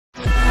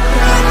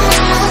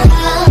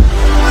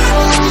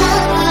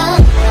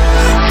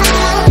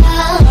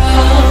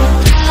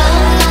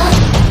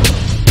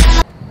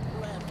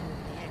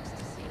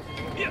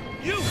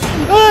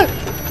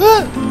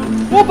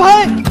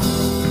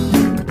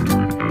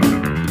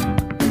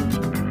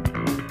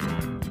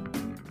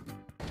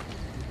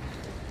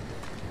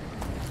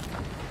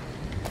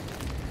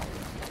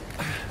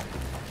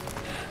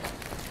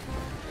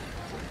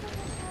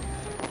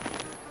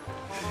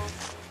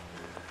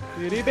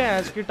तेरी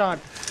भैंस की टांट।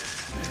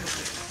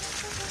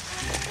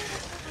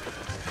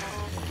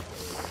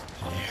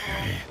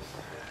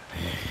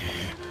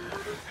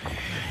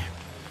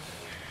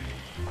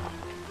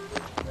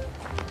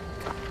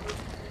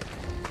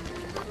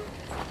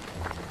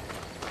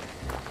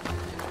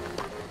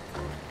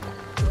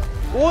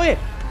 ओए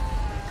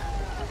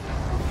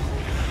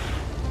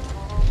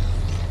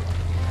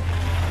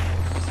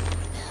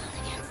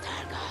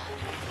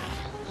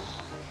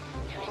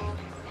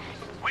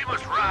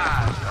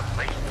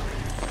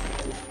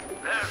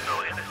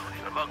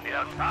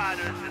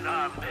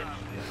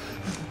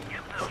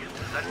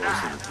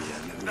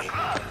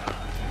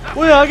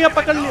ओए आ गया,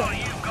 पकड़ लिया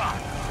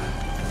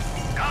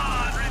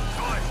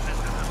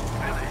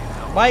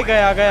भाई।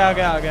 गया गया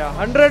गया गया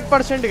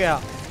 100% गया।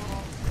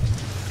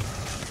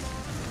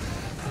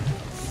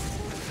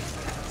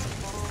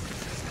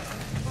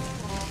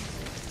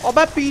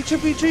 अबे पीछे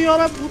पीछे ही आ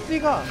रहा है भूतनी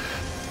का।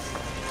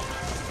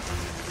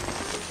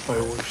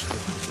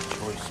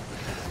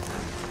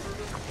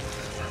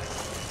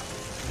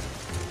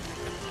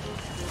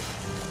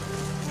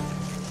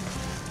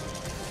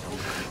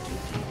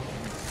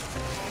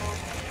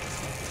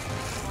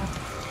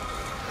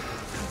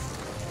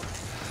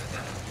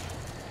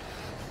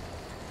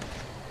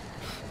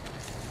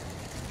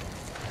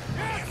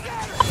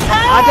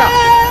 आजा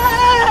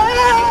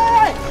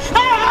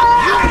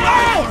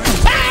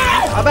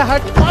अबे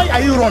हट। Why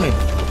are you running?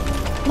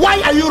 Why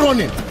are you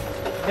running?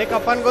 देख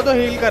अपन को तो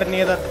हील करनी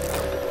है इधर,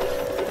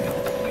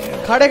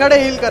 खड़े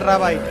खड़े हील कर रहा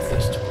भाई।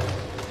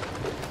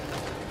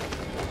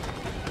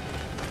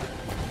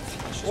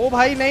 ओ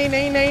भाई नहीं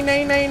नहीं नहीं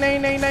नहीं नहीं नहीं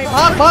नहीं नहीं,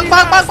 भाग भाग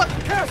भाग भाग भाग।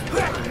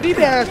 दी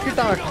भैंस की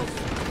टांट।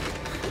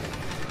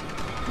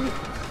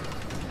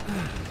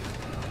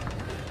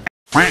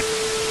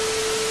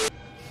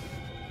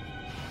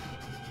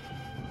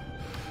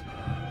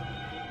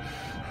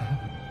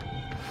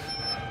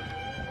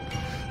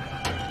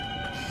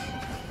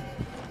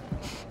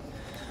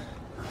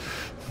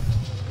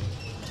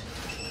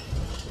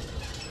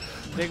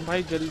 देख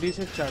भाई जल्दी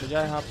से चढ़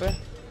जाए यहाँ पे,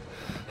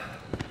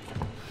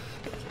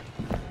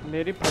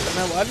 मेरी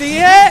फटने वाली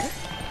है।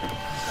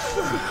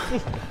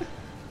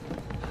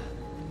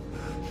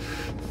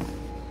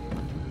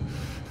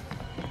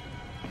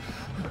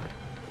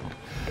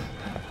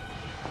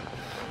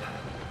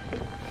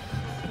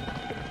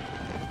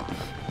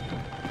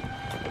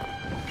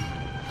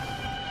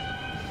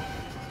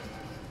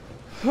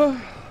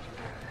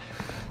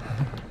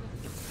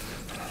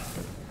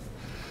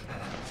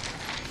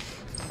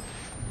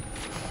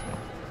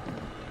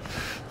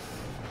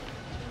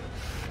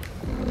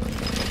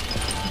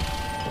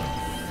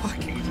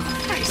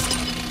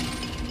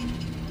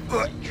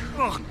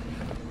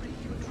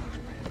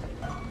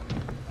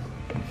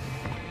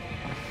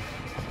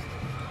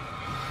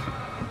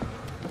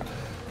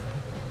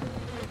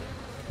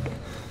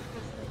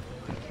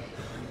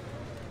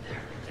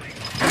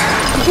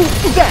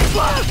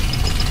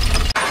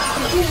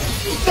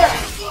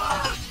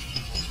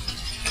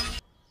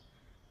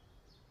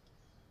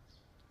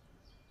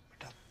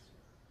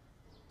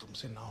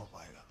 तुमसे ना हो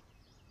पाएगा,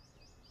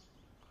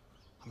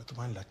 हमें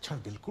तुम्हारे लक्षण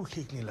बिल्कुल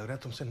ठीक नहीं लग रहे,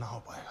 तुमसे ना हो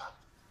पाएगा।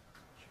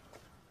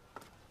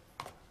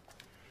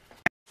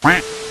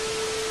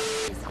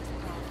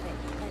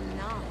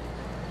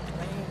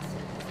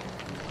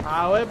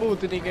 आओ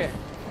भूतनी के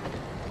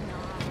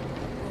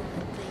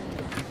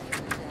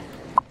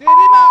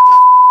तेरी माँ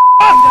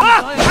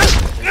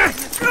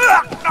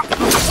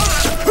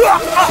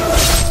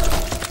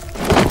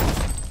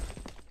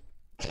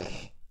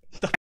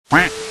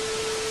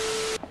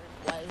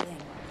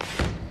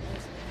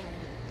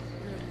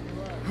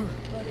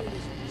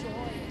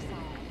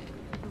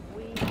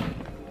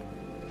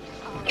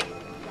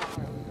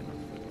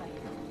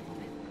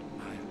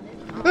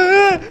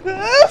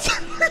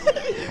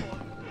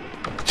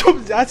चुप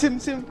जा सिम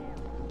सिम।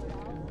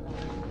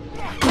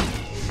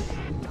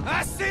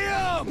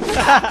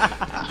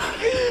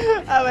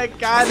 अबे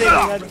क्या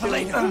देखेगा क्या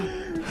देखेगा।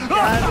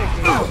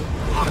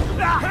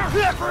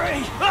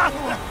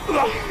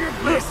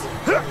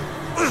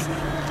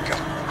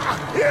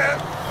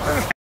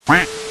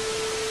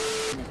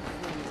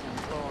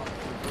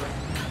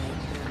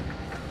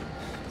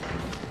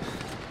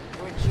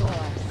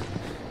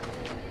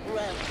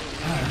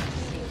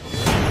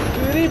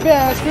 तेरी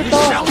भैंस की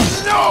टांग।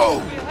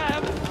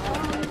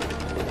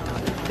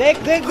 देख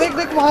देख देख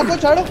देख वहां को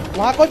चढ़,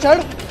 वहां को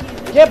चढ़,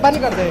 ये बंद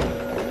कर दे।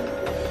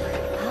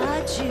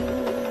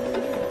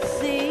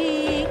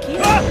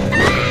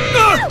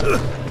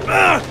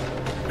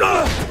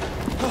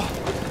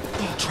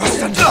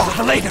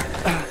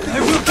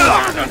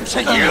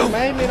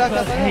 मैं ही मेरा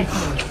कहता हूँ।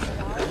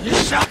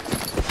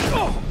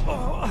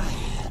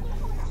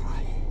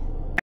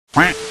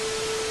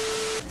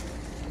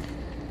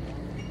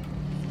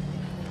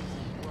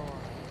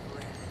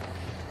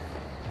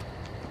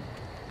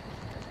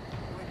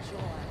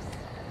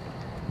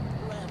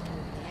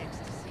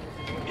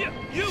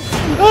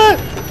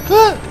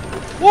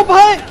 ओ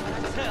भाई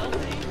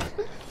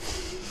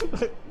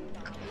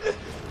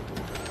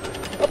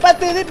अबे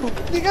तेरी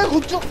भुक्ति का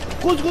घुस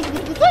घुस घुस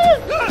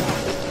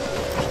घुस।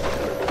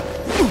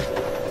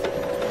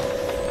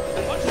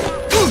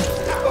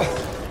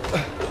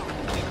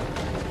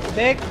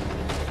 देख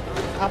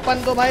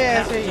अपन तो भाई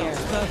ऐसे ही हैं,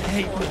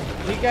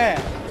 ठीक है।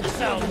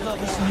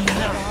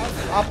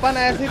 अपन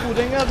ऐसे ही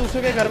कूदेंगे और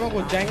दूसरे के घर में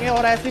घुस जाएंगे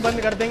और ऐसे ही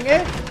बंद कर देंगे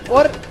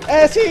और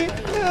ऐसे ही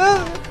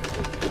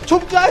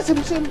छुप जाए सिम।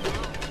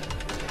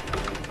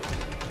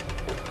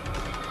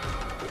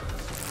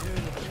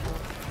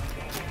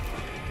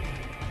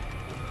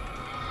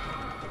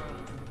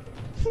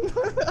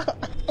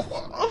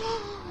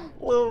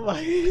 ओ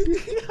भाई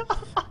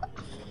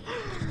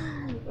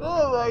ओ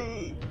भाई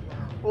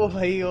ओ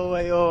भाई ओ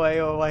भाई ओ भाई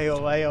ओ भाई ओ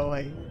भाई ओ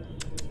भाई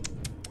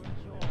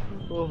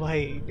ओ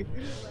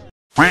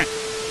भाई।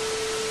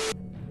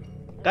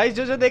 गाइस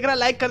जो देख रहा है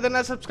लाइक कर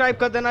देना, सब्सक्राइब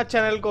कर देना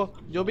चैनल को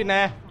जो भी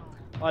नया है,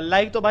 और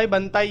लाइक तो भाई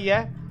बनता ही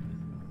है।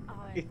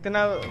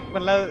 इतना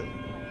मतलब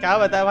क्या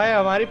बताए भाई,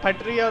 हमारी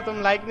फट रही है और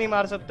तुम लाइक नहीं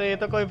मार सकते, ये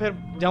तो कोई फिर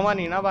जमा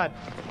नहीं ना बात।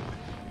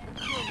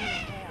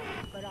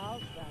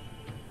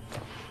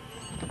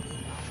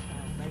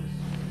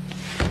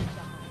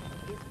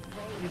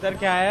 इधर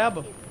क्या है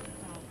अब?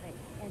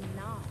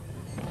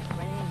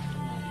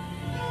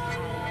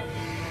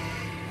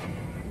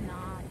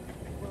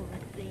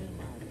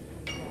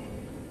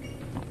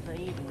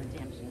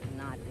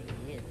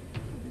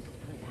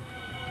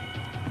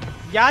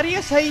 यार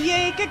ये सही है,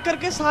 एक एक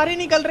करके सारे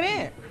निकल रहे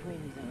हैं।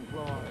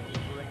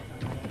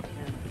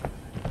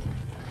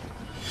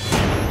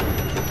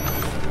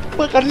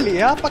 पकड़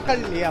लिया पकड़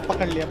लिया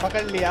पकड़ लिया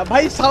पकड़ लिया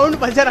भाई। साउंड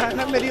बज रहा है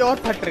ना, मेरी और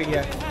फट रही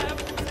है।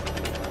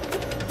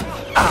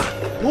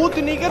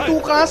 भूतनी के तू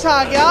कहां से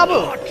आ गया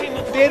अब?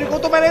 तेरे को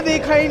तो मैंने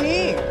देखा ही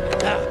नहीं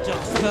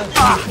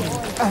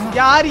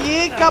यार।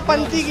 ये क्या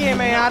पंती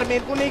गेम है यार,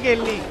 मेरे को नहीं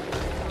खेलनी।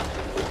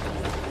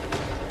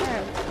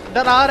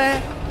 डरा रहे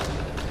हैं।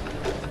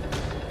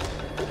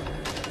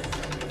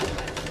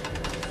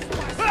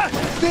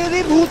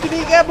 तेरी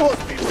भूतनी के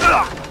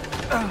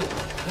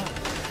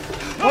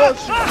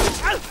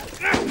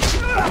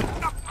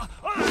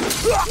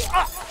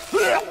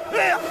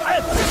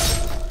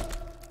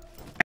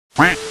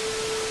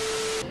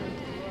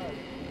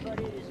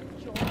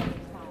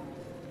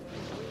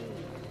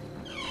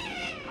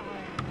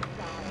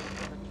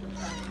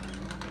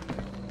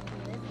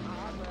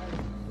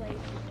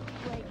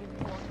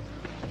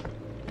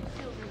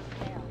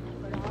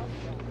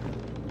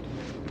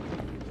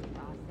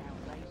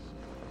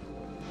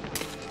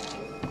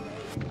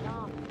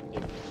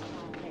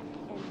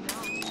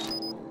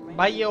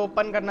भाई ये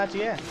ओपन करना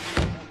चाहिए।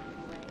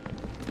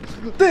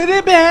 तेरे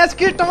भैंस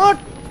की टांट।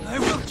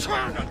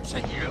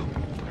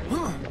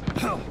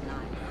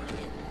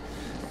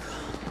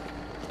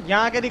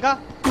 यहाँ के दिखा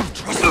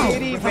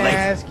तेरी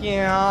भैंस की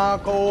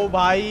आँख को।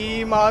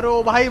 भाई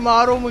मारो भाई,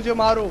 मारो मुझे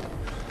मारो।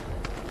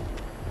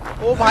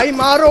 ओ भाई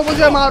मारो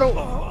मुझे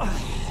मारो।